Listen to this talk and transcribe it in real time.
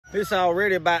It's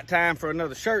already about time for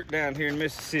another shirt down here in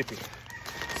Mississippi.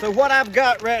 So what I've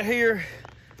got right here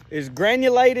is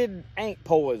granulated ant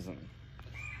poison.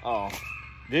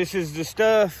 This is the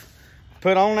stuff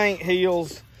put on ant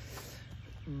hills.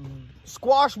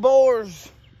 Squash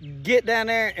borers, get down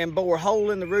there and bore a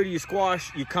hole in the root of your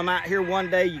squash. You come out here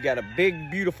one day, you got a big,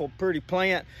 beautiful, pretty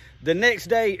plant. The next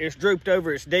day, it's drooped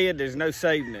over, it's dead, there's no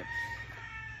saving it.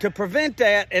 To prevent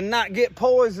that and not get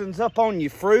poisons up on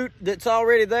your fruit that's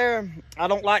already there, I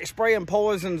don't like spraying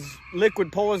poisons,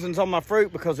 liquid poisons on my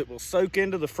fruit because it will soak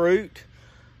into the fruit.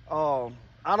 I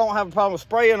don't have a problem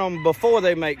spraying them before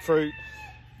they make fruit.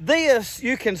 This,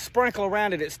 you can sprinkle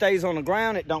around it. It stays on the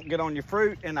ground. It don't get on your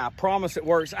fruit, and I promise it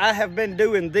works. I have been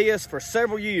doing this for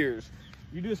several years.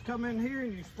 You just come in here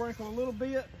and you sprinkle a little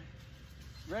bit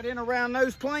right in around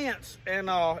those plants, and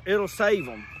it'll save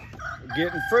them.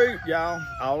 Getting fruit, y'all,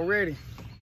 already.